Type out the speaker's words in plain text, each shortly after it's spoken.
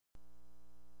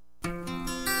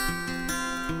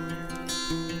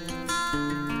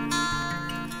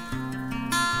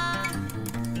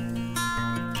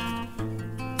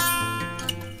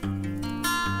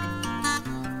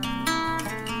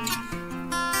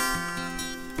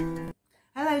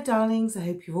darlings, I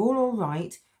hope you're all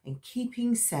right and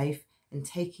keeping safe and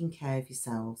taking care of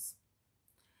yourselves.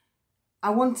 I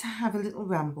want to have a little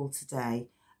ramble today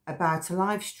about a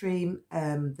live stream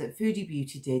that Foodie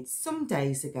Beauty did some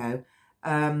days ago.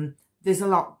 There's a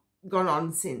lot gone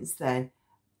on since then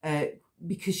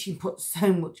because she put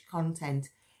so much content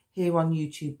here on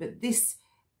YouTube. But this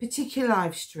particular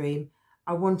live stream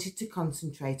I wanted to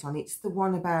concentrate on. It's the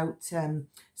one about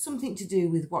something to do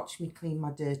with watch me clean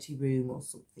my dirty room or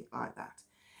something like that.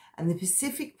 And the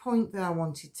specific point that I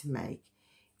wanted to make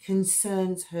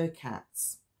concerns her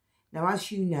cats. Now,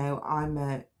 as you know, I'm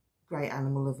a great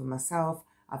animal lover myself.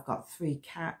 I've got 3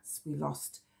 cats. We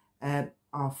lost our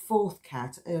 4th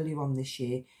cat earlier on this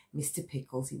year, Mr.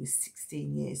 Pickles. He was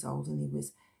 16 years old and he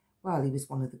was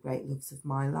one of the great loves of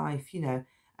my life, you know.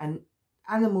 And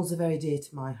animals are very dear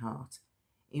to my heart.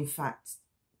 In fact,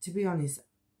 to be honest,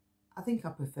 I think I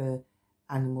prefer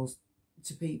animals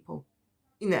to people.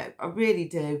 You know, I really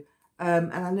do.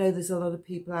 And I know there's a lot of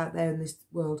people out there in this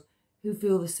world who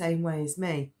feel the same way as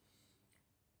me.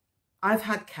 I've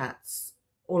had cats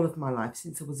all of my life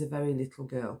since I was a very little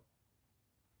girl.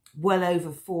 Well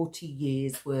over 40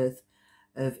 years worth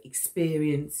of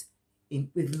experience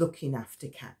with looking after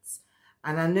cats.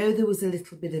 And I know there was a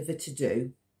little bit of a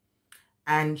to-do.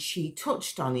 And she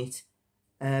touched on it,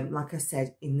 like I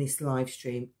said, in this live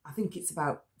stream. I think it's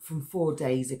about from 4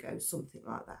 days ago, something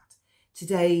like that.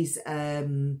 Today's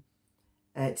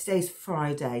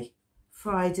Friday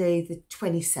the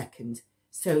 22nd.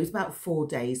 So it's about 4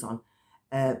 days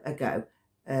ago,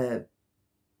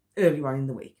 earlier on in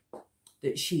the week,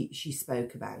 that she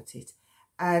spoke about it.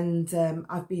 And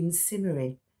I've been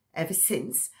simmering ever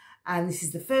since. And this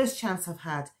is the first chance I've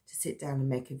had to sit down and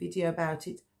make a video about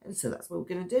it. And so that's what we're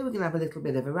going to do. We're going to have a little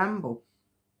bit of a ramble.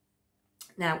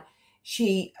 Now,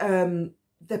 she,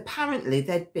 apparently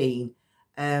there'd been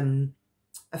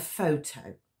a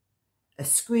photo, a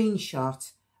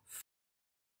screenshot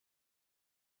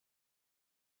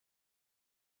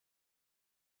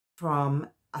from,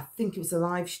 I think it was a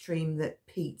live stream that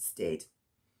Pete's did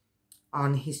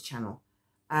on his channel.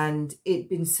 And it'd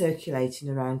been circulating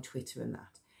around Twitter and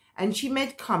that. And she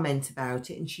made comment about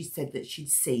it and she said that she'd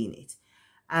seen it.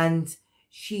 And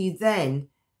she then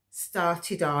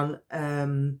started on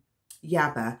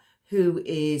Yabba, who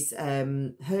is,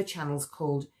 her channel's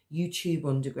called YouTube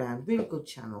Underground, really good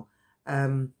channel.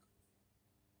 And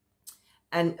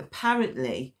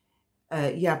apparently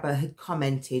Yabba had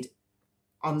commented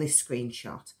on this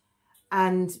screenshot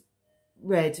and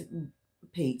read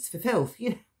Pete's for filth, you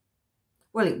know.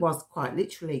 Well, it was quite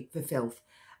literally for filth.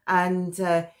 And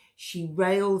she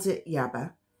railed at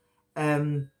Yabba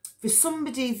for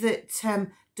somebody that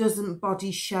doesn't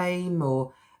body shame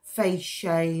or face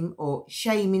shame or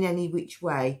shame in any which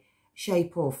way,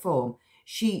 shape or form.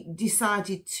 She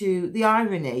decided to, the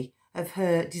irony of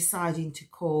her deciding to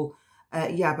call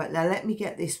Yabba, now let me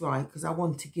get this right because I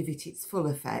want to give it its full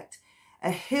effect,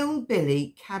 a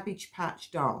hillbilly Cabbage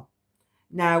Patch doll.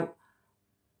 Now,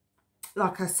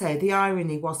 like I say, the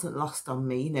irony wasn't lost on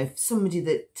me. You know, somebody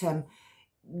that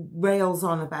rails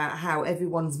on about how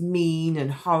everyone's mean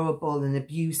and horrible and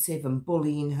abusive and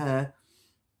bullying her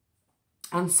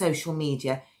on social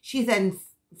media, she then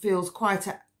feels quite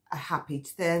happy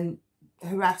to then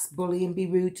harass, bully and be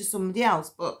rude to somebody else.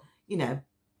 But, you know,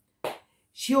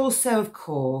 she also, of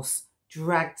course,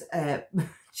 dragged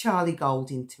Charlie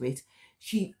Gold into it.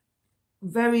 She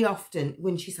very often,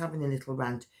 when she's having a little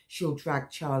rant, she'll drag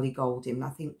Charlie Gold in. I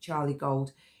think Charlie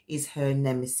Gold is her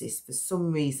nemesis. For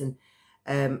some reason,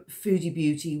 Foodie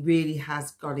Beauty really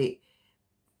has got it,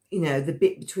 you know, the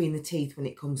bit between the teeth when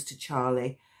it comes to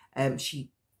Charlie.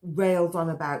 She railed on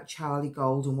about Charlie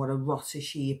Gold and what a rotter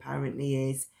she apparently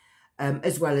is,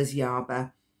 as well as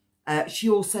Yabba. She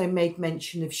also made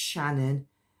mention of Shannon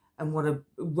and what a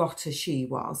rotter she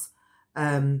was.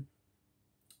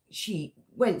 She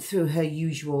went through her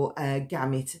usual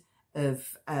gamut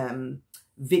of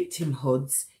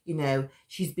victimhoods. You know,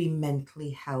 she's been mentally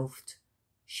health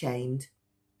shamed,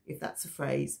 if that's a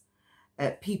phrase.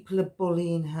 People are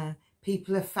bullying her.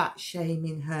 People are fat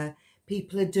shaming her.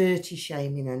 People are dirty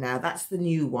shaming her now. That's the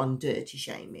new one, dirty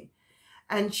shaming.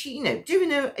 And she, you know,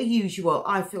 doing a usual,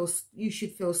 I feel, you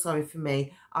should feel sorry for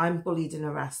me. I'm bullied and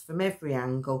harassed from every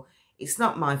angle. It's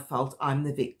not my fault. I'm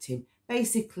the victim.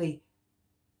 Basically,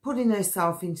 putting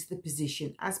herself into the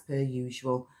position, as per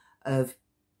usual, of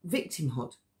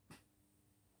victimhood.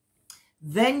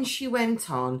 Then she went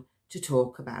on to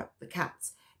talk about the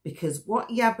cats, because what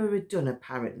Yabba had done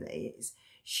apparently is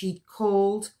she'd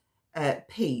called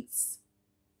Pete's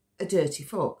a dirty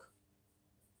fuck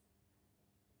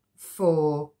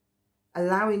for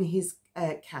allowing his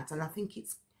cat, and I think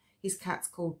it's His cat's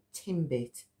called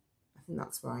Timbit. I think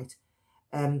that's right.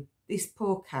 This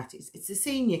poor cat, it's a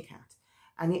senior cat,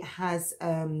 and it has,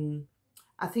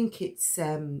 I think it's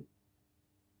you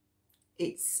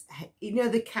know,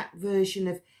 the cat version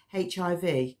of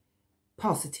HIV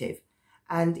positive,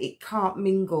 and it can't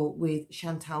mingle with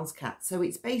Chantal's cat, so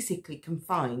it's basically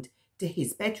confined to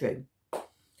his bedroom.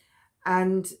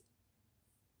 And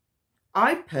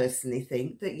I personally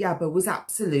think that Yabba was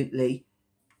absolutely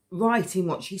right in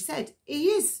what she said. He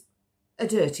is a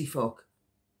dirty fuck.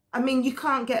 I mean, you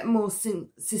can't get more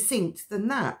succinct than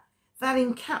that. That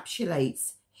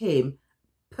encapsulates him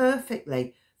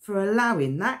perfectly for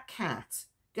allowing that cat,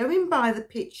 going by the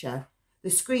picture, the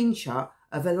screenshot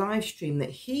of a live stream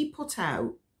that he put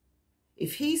out.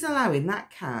 If he's allowing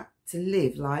that cat to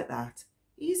live like that,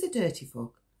 he's a dirty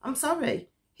fuck. I'm sorry,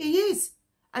 he is.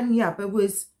 And Yabba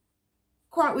was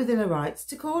quite within her rights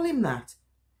to call him that,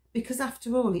 because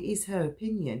after all, it is her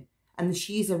opinion, and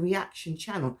she's a reaction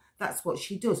channel. That's what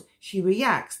she does. She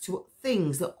reacts to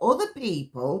things that other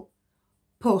people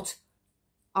put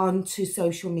onto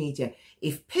social media.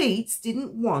 If Pete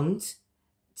didn't want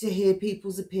to hear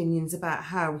people's opinions about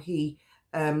how he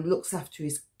looks after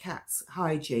his cat's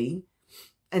hygiene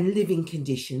and living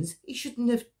conditions, he shouldn't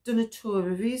have done a tour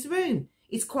of his room.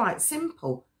 It's quite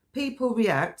simple. People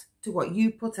react to what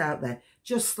you put out there.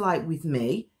 Just like with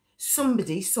me,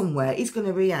 somebody somewhere is going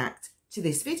to react to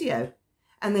this video,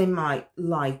 and they might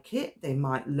like it, they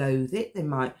might loathe it, they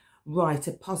might write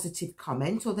a positive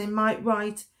comment, or they might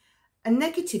write a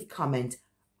negative comment.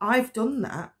 I've done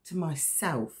that to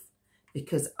myself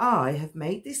because I have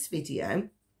made this video,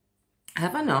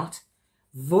 have I not,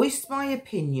 voiced my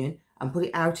opinion and put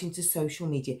it out into social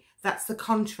media. That's the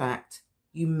contract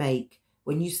you make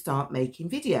when you start making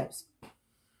videos.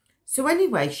 So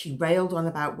anyway, she railed on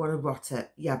about what a rotter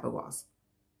Yabba was.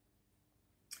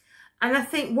 And I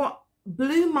think what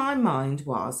blew my mind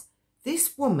was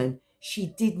this woman, she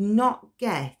did not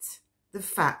get the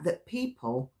fact that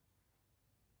people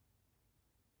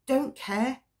don't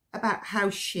care about how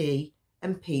she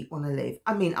and Pete want to live.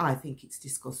 I mean, I think it's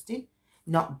disgusting.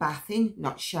 Not bathing,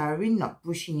 not showering, not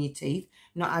brushing your teeth,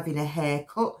 not having a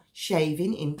haircut,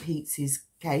 shaving in Pete's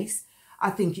case.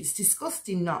 I think it's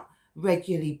disgusting not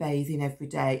regularly bathing every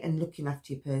day and looking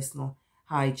after your personal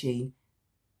hygiene.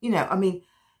 You know, I mean,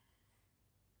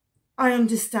 I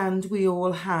understand we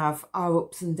all have our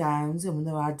ups and downs, and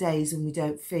there are days when we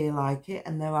don't feel like it,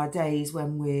 and there are days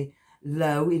when we're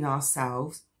low in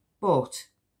ourselves, but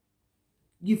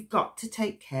you've got to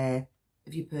take care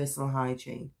of your personal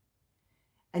hygiene.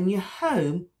 And your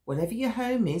home, whatever your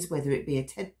home is, whether it be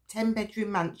a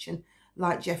 10-bedroom mansion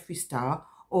like Jeffree Star,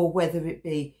 or whether it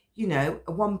be, you know,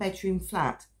 a 1-bedroom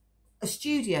flat, a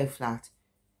studio flat,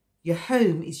 your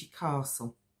home is your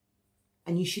castle,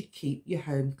 and you should keep your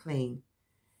home clean.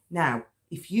 Now,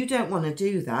 if you don't want to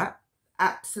do that,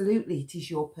 absolutely, it is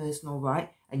your personal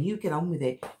right, and you get on with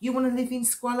it. You want to live in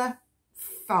squalor?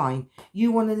 Fine.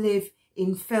 You want to live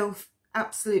in filth?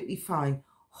 Absolutely fine.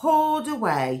 Hoard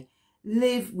away.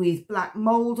 Live with black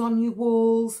mould on your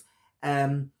walls,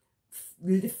 food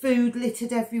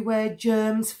littered everywhere,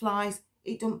 germs, flies.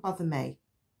 It don't bother me.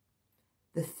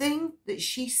 The thing that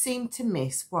she seemed to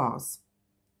miss was,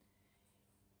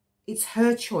 it's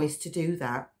her choice to do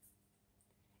that.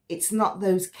 It's not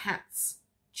those cats'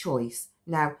 choice.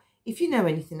 Now, if you know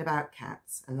anything about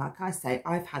cats, and like I say,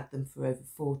 I've had them for over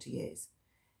 40 years,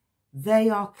 they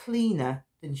are cleaner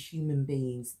than human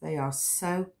beings. They are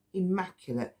so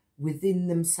immaculate within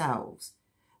themselves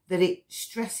that it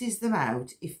stresses them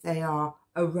out if they are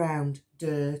around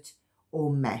dirt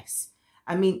or mess.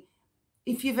 I mean,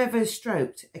 if you've ever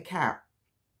stroked a cat,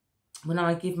 when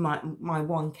I give my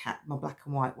one cat, my black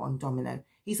and white one, Domino,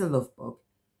 he's a love bug.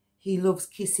 He loves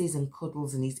kisses and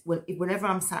cuddles, and whenever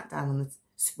I'm sat down, on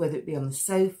whether it be on the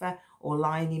sofa or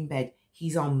lying in bed,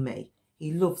 he's on me.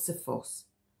 He loves a fuss.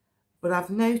 But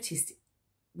I've noticed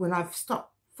when I've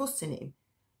stopped fussing him,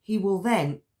 he will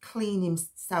then clean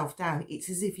himself down. It's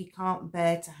as if he can't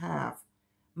bear to have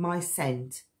my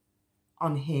scent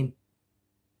on him.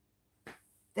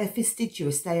 They're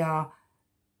fastidious. They are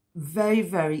very,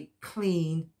 very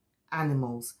clean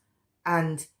animals.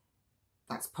 And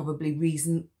that's probably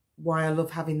reason why I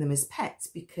love having them as pets,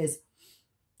 because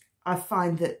I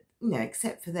find that, you know,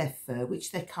 except for their fur,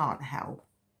 which they can't help,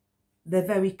 they're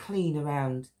very clean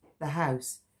around the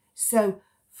house. So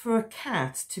for a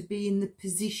cat to be in the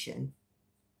position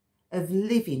of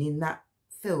living in that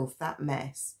filth, that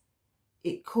mess,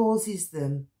 it causes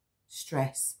them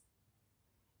stress.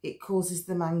 It causes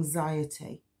them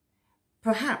anxiety.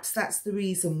 Perhaps that's the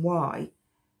reason why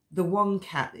the one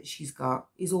cat that she's got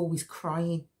is always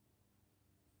crying.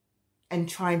 and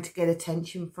trying to get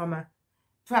attention from her.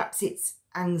 Perhaps it's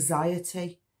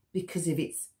anxiety because of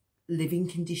its living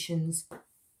conditions.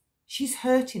 She's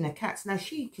hurting her cats. Now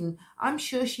I'm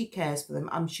sure she cares for them.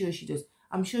 I'm sure she does.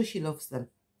 I'm sure she loves them.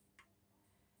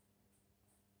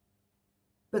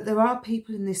 But there are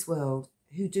people in this world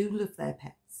who do love their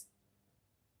pets.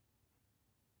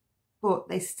 But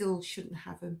they still shouldn't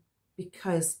have them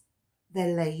because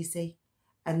they're lazy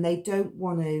and they don't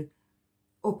want to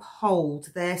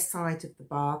uphold their side of the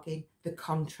bargain. The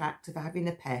contract of having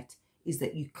a pet is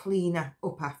that you clean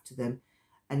up after them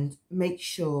and make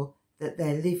sure that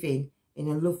they're living in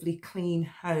a lovely clean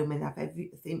home and have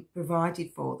everything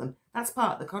provided for them. That's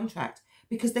part of the contract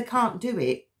because they can't do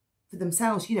it for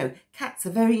themselves. You know, cats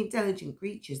are very intelligent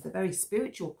creatures. They're very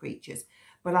spiritual creatures.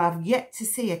 But I've yet to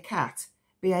see a cat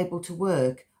be able to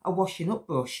work a washing up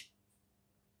brush.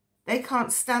 They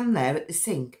can't stand there at the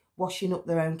sink washing up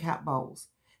their own cat bowls.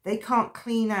 They can't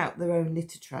clean out their own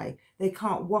litter tray. They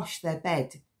can't wash their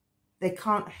bed. They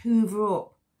can't hoover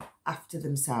up after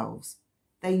themselves.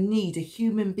 They need a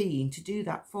human being to do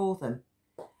that for them.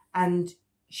 And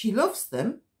she loves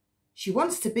them. She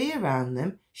wants to be around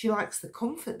them. She likes the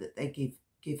comfort that they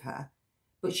give her.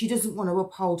 But she doesn't want to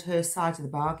uphold her side of the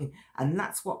bargain. And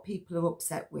that's what people are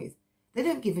upset with. They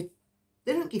don't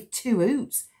give two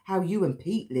hoots how you and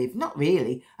Pete live. Not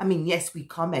really. I mean, yes, we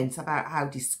comment about how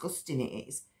disgusting it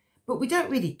is. But we don't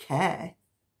really care.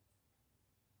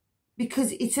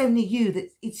 Because it's only you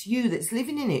that's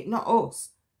living in it, not us.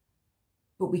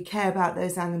 But we care about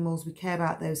those animals. We care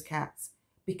about those cats.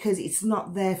 Because it's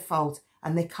not their fault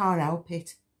and they can't help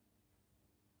it.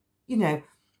 You know,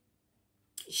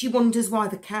 she wonders why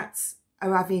the cats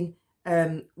are having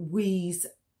wheeze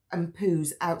and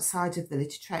poos outside of the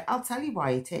litter tray. I'll tell you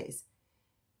why it is.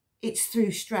 It's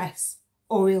through stress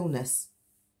or illness.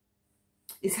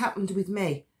 It's happened with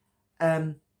me.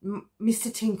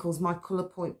 Mr. Tinkles, my colour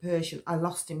point Persian, I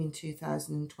lost him in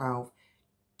 2012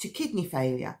 to kidney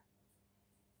failure.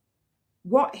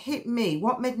 What hit me,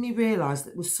 what made me realise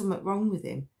that there was something wrong with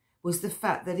him was the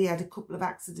fact that he had a couple of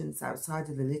accidents outside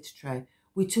of the litter tray.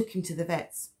 We took him to the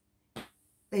vets.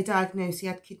 They diagnosed he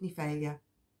had kidney failure.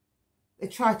 They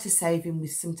tried to save him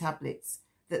with some tablets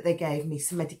that they gave me,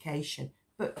 some medication,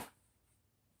 but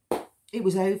it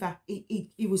was over.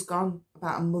 He was gone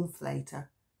about a month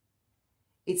later.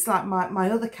 It's like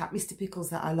my other cat, Mr. Pickles,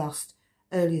 that I lost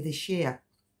earlier this year.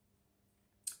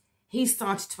 He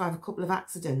started to have a couple of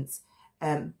accidents,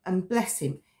 and bless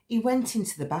him, he went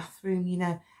into the bathroom, you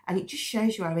know, and it just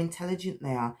shows you how intelligent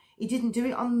they are. He didn't do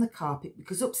it on the carpet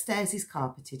because upstairs is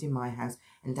carpeted in my house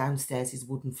and downstairs is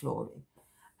wooden flooring.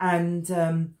 And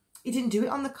he didn't do it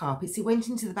on the carpets. He went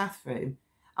into the bathroom.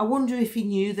 I wonder if he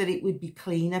knew that it would be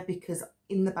cleaner because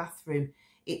in the bathroom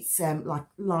it's like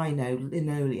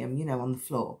linoleum, you know, on the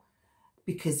floor.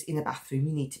 Because in a bathroom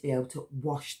you need to be able to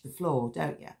wash the floor,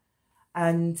 don't you?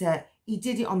 And he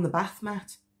did it on the bath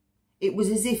mat. It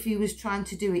was as if he was trying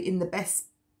to do it in the best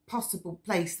possible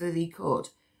place that he could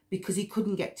because he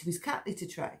couldn't get to his cat litter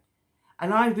tray.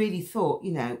 And I really thought,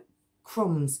 you know,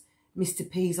 crumbs, Mr.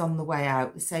 P's on the way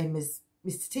out, the same as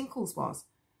Mr. Tinkles was.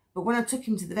 But when I took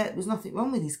him to the vet, there was nothing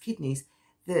wrong with his kidneys.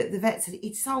 The vet said,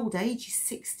 it's old age, he's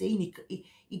 16,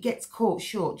 he gets caught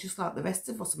short just like the rest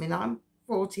of us. I mean, I'm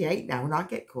 48 now and I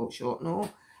get caught short and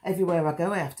all. Everywhere I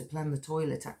go, I have to plan the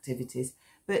toilet activities.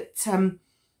 But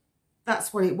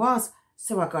that's what it was.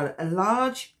 So I got a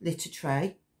large litter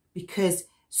tray because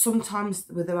sometimes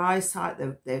with their eyesight,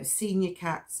 they're senior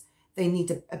cats, they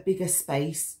need a bigger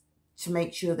space to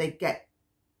make sure they get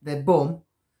their bum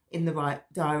in the right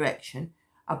direction.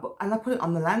 And I put it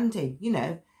on the landing, you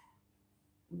know.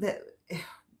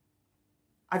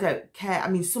 I don't care. I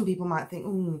mean, some people might think,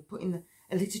 oh, putting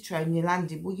a litter tray on your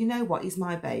landing. Well, you know what? He's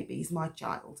my baby. He's my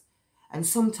child. And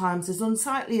sometimes, as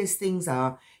unsightly as things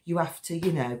are, you have to,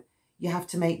 you know, you have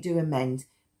to make do and mend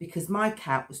because my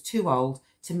cat was too old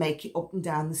to make it up and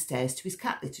down the stairs to his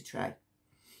cat litter tray.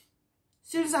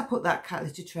 As soon as I put that cat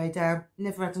litter tray down,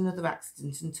 never had another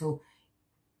accident until,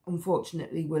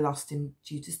 unfortunately, we lost him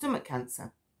due to stomach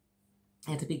cancer.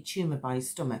 He had a big tumour by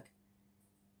his stomach.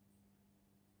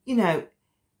 You know,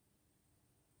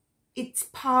 it's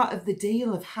part of the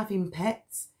deal of having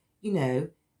pets. You know,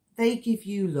 they give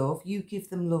you love, you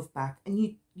give them love back,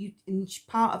 and and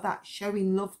part of that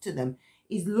showing love to them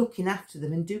is looking after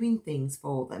them and doing things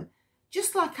for them.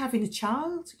 Just like having a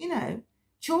child, you know.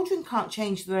 Children can't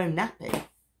change their own nappy.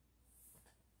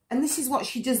 And this is what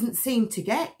she doesn't seem to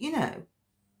get, you know.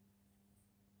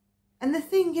 And the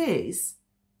thing is,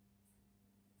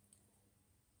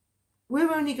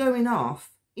 we're only going off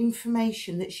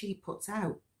information that she puts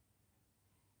out.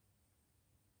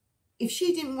 if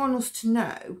she didn't want us to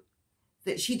know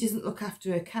that she doesn't look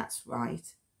after her cats right,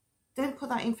 don't put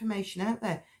that information out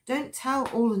there. Don't tell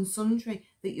all and sundry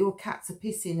that your cats are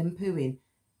pissing and pooing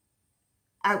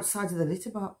outside of the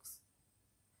litter box.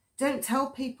 Don't tell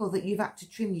people that you've had to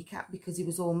trim your cat because he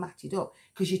was all matted up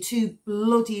because you're too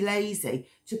bloody lazy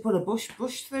to put a brush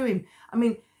through him. I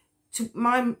mean, to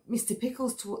my Mr.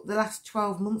 Pickles, to the last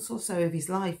 12 months or so of his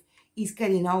life, he's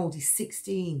getting old, he's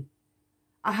 16.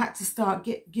 I had to start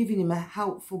giving him a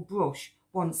helpful brush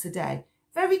once a day.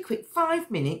 Very quick, 5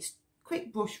 minutes,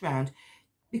 quick brush round,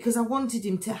 because I wanted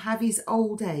him to have his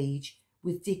old age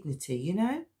with dignity, you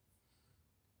know?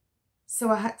 So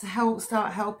I had to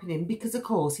start helping him because, of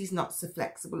course, he's not so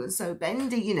flexible and so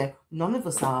bendy, you know. None of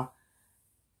us are.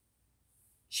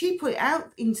 She put it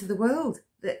out into the world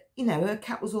that, you know, her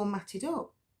cat was all matted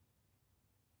up.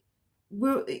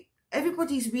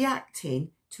 Everybody's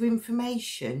reacting to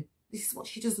information. This is what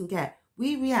she doesn't get.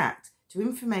 We react to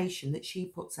information that she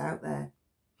puts out there.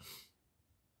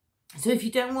 So if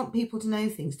you don't want people to know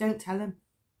things, don't tell them.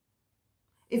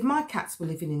 If my cats were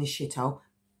living in a shithole,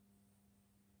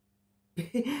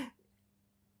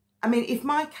 I mean, if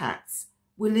my cats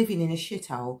were living in a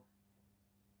shithole,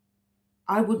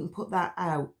 I wouldn't put that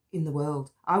out in the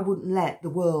world. I wouldn't let the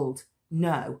world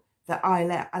know that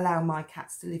I allow my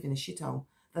cats to live in a shithole,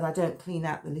 that I don't clean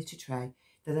out the litter tray,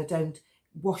 that I don't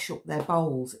wash up their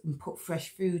bowls and put fresh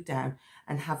food down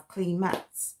and have clean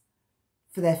mats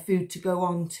for their food to go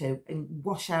on to, and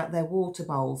wash out their water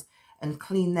bowls and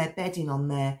clean their bedding on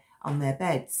their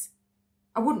beds.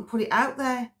 I wouldn't put it out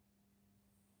there.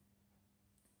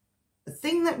 The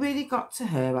thing that really got to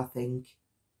her, I think,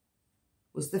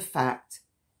 was the fact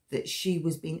that she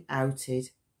was being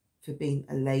outed for being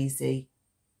a lazy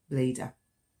bleeder,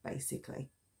 basically.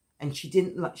 And she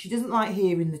doesn't like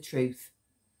hearing the truth.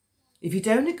 If you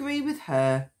don't agree with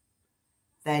her,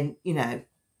 then, you know,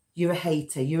 you're a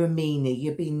hater, you're a meanie,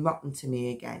 you're being rotten to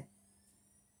me again.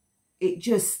 It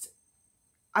just,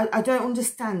 I don't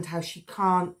understand how she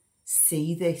can't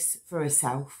see this for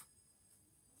herself.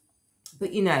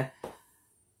 But, you know,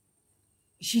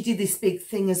 she did this big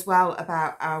thing as well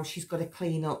about how she's got to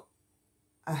clean up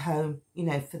a home, you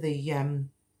know, for the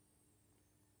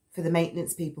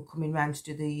maintenance people coming round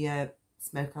to do the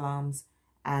smoke alarms.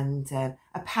 And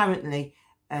apparently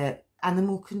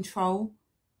animal control.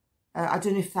 I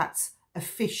don't know if that's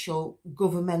official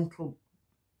governmental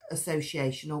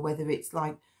association or whether it's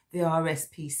like the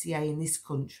RSPCA in this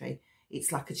country.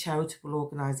 It's like a charitable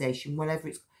organisation, whenever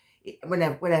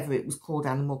it was called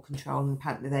animal control, and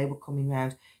apparently they were coming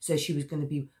round. So she was going to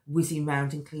be whizzing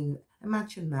round and cleaning.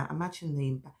 Imagine that. Imagine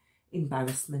the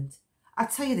embarrassment. I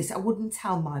tell you this, I wouldn't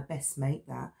tell my best mate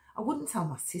that. I wouldn't tell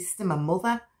my sister, my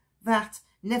mother that.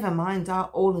 Never mind our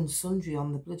all and sundry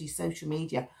on the bloody social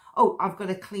media. Oh, I've got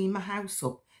to clean my house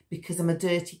up because I'm a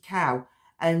dirty cow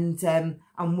and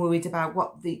I'm worried about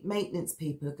what the maintenance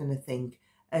people are going to think,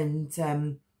 and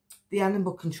the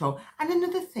animal control. And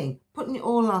another thing, putting it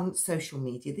all on social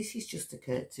media, this has just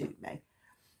occurred to me.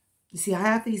 You see, I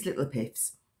have these little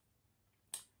piffs.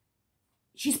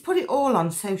 She's put it all on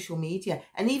social media,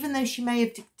 and even though she may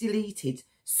have deleted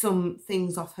some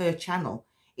things off her channel,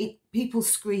 people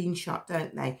screenshot,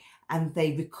 don't they? And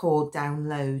they record,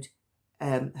 download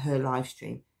her live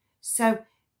stream. So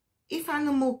if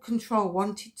animal control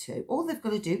wanted to, all they've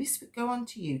got to do is go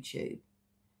onto YouTube,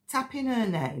 tap in her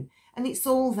name, and it's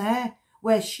all there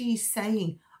where she's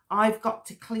saying, I've got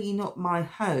to clean up my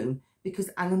home because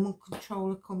animal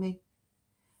control are coming.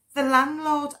 The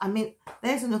landlord, I mean,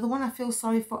 there's another one I feel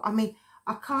sorry for. I mean,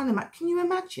 I can't imagine. Can you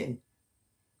imagine?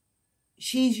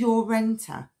 She's your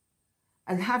renter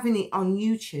and having it on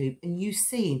YouTube and you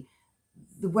seeing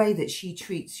the way that she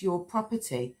treats your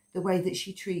property, the way that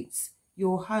she treats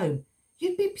your home.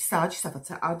 You'd be beside yourself.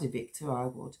 I'd evict her, I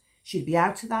would. She'd be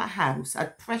out of that house.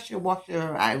 I'd pressure wash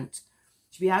her out.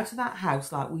 She'd be out of that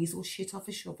house like weasel shit off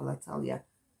a shovel, I tell you.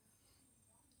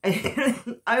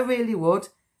 I really would.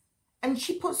 And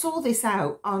she puts all this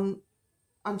out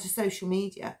onto social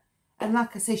media. And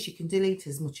like I say, she can delete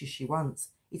as much as she wants.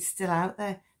 It's still out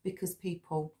there because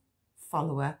people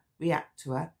follow her, react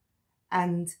to her,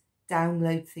 and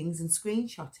download things and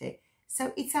screenshot it.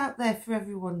 So it's out there for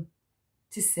everyone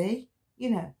to see, you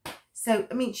know. So,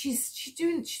 I mean, she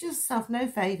does herself no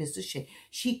favours, does she?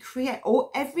 She creates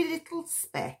every little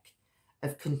speck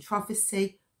of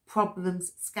controversy,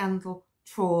 problems, scandal,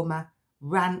 trauma,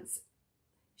 rants.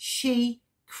 She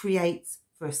creates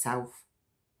for herself.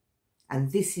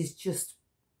 And this is just,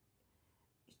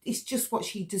 it's just what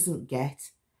she doesn't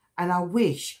get. And I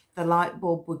wish the light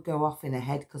bulb would go off in her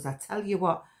head, because I tell you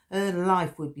what, her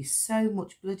life would be so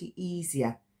much bloody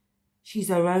easier She's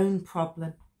her own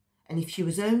problem. And if she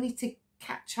was only to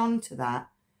catch on to that,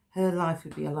 her life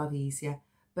would be a lot easier.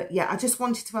 But yeah, I just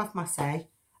wanted to have my say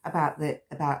about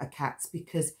her cats,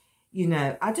 because, you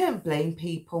know, I don't blame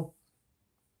people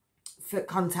for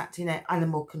contacting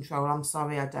animal control. I'm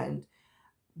sorry, I don't.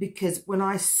 Because when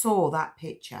I saw that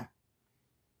picture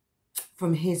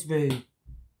from his room,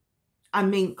 I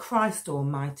mean, Christ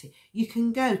almighty, you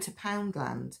can go to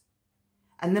Poundland,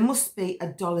 and there must be a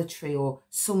Dollar Tree or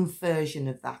some version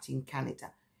of that in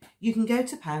Canada. You can go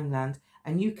to Poundland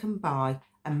and you can buy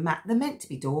a mat. They're meant to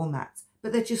be doormats,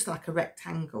 but they're just like a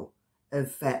rectangle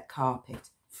of carpet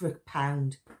for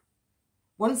 £1.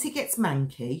 Once he gets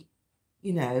manky,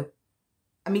 you know,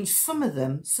 I mean, some of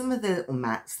the little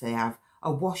mats they have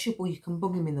are washable. You can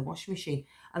bung them in the washing machine.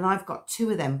 And I've got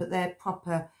 2 of them, but they're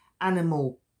proper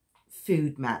animal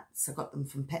food mats. I got them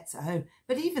from Pets at Home.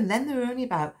 But even then, they're only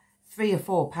about £3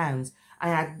 or £4.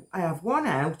 I have one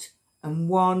out and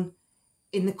one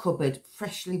in the cupboard,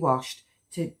 freshly washed,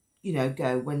 to, you know,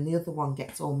 go when the other one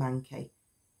gets all manky.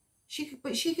 She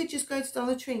could just go to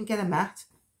Dollar Tree and get a mat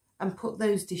and put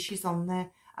those dishes on there.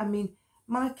 I mean,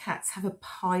 my cats have a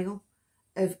pile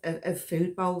of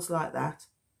food bowls like that.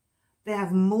 They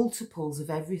have multiples of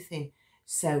everything.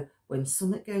 So when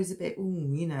something goes a bit, ooh,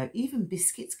 you know, even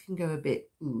biscuits can go a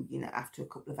bit, ooh, you know, after a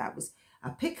couple of hours. I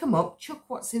pick them up, chuck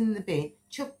what's in the bin,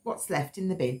 chuck what's left in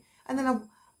the bin, and then I'll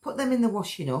put them in the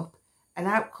washing up, and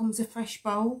out comes a fresh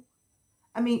bowl.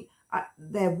 I mean,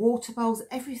 their water bowls,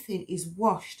 everything is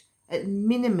washed at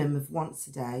minimum of once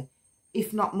a day,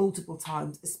 if not multiple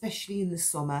times, especially in the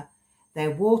summer.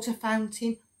 Their water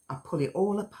fountain, I pull it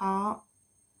all apart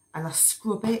and I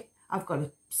scrub it. I've got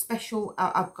a special,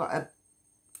 I've got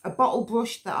a bottle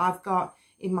brush that I've got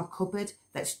in my cupboard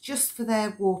that's just for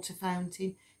their water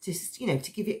fountain, to, you know,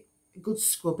 to give it a good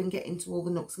scrub and get into all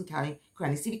the nooks and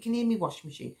crannies. If you can hear me washing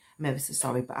machine, I'm ever so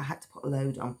sorry, but I had to put a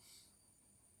load on.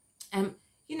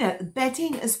 You know,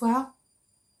 bedding as well.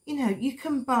 You know, you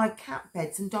can buy cat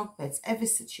beds and dog beds ever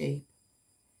so cheap.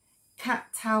 Cat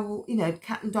towel, you know,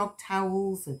 cat and dog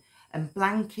towels and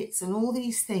blankets and all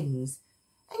these things.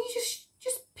 And you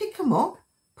just pick them up,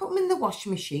 put them in the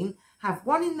washing machine, have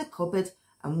one in the cupboard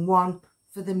and one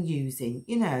for them using.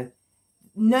 You know,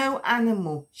 no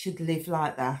animal should live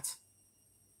like that.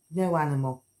 No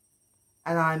animal.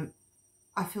 And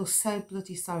I feel so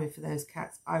bloody sorry for those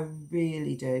cats. I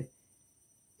really do.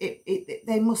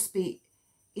 They must be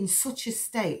in such a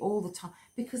state all the time,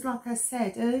 because like I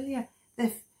said earlier,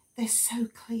 they're so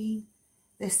clean.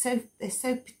 They're so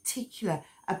particular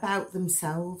about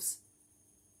themselves.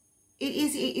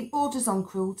 It borders on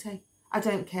cruelty. I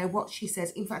don't care what she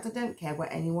says. In fact, I don't care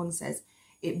what anyone says.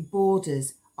 It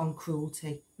borders on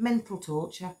cruelty, mental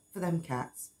torture for them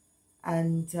cats.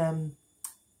 And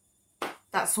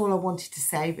that's all I wanted to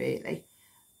say, really.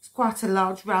 It's quite a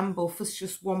large ramble for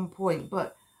just one point,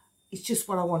 but it's just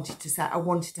what I wanted to say. I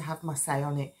wanted to have my say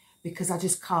on it, because I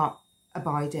just can't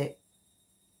abide it.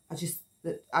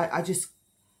 I just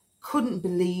couldn't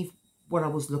believe what I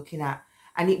was looking at.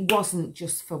 And it wasn't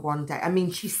just for one day. I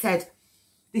mean, she said,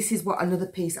 this is what another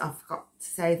piece, I forgot to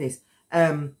say this.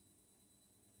 Her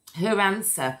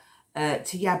answer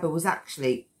to Yabba was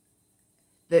actually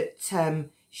that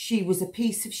she was a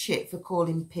piece of shit for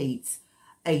calling Pete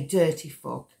a dirty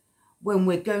fuck when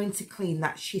we're going to clean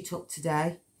that shit up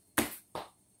today.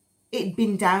 It'd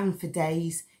been down for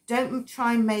days. Don't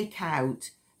try and make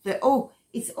out that,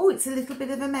 it's a little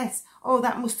bit of a mess. Oh,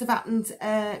 that must have happened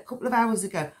a couple of hours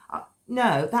ago.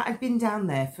 No, that had been down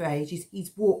there for ages.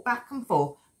 He's walked back and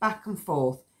forth,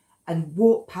 and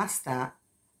walked past that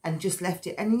and just left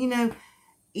it. And, you know,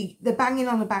 they're banging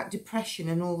on about depression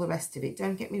and all the rest of it.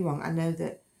 Don't get me wrong. I know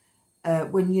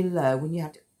that when you're low, when you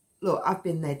have to... Look, I've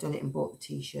been there, done it and bought the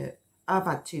T-shirt. I've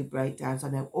had 2 breakdowns. I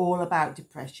know all about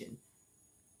depression.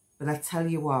 But I tell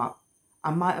you what,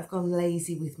 I might have gone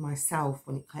lazy with myself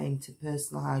when it came to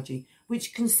personal hygiene,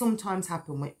 which can sometimes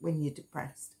happen when you're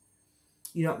depressed.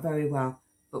 You're not very well.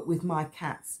 But with my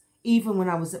cats, even when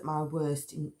I was at my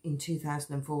worst in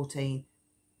 2014,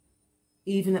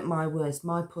 even at my worst,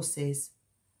 my pussies,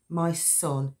 my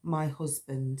son, my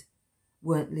husband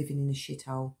weren't living in a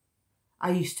shithole. I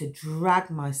used to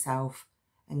drag myself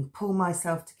and pull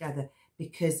myself together,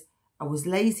 because I was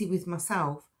lazy with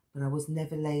myself, but I was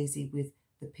never lazy with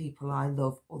the people I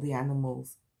love or the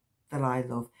animals that I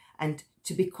love. And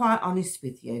to be quite honest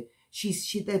with you,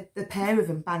 the pair of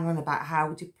them bang on about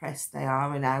how depressed they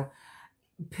are and how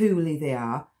poorly they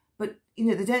are. But, you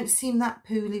know, they don't seem that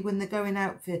poorly when they're going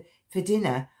out for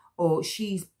dinner, or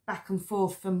she's back and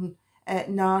forth from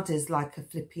Nada's like a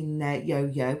flipping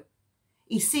yo-yo.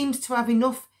 He seems to have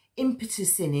enough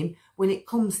impetus in him when it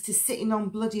comes to sitting on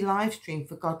bloody live stream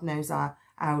for God knows how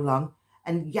long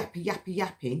and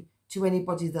yapping to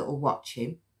anybody that will watch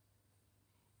him.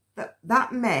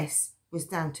 That mess was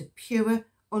down to pure,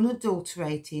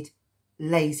 unadulterated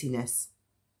laziness.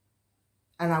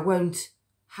 And I won't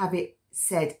have it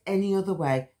said any other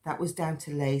way. That was down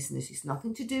to laziness. It's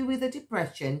nothing to do with a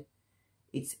depression.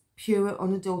 It's pure,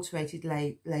 unadulterated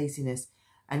laziness.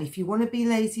 And if you want to be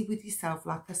lazy with yourself,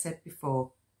 like I said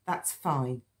before, that's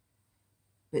fine.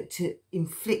 But to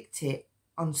inflict it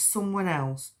on someone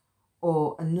else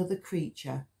or another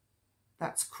creature,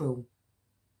 that's cruel.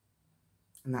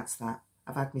 And that's that.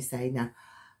 I've had my say now.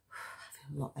 I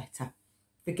feel a lot better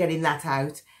for getting that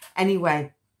out.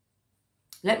 Anyway,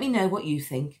 let me know what you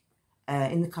think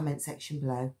in the comment section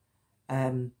below.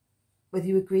 Whether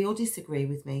you agree or disagree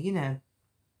with me, you know.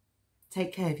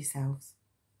 Take care of yourselves.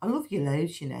 I love you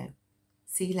loads, you know.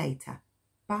 See you later.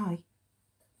 Bye.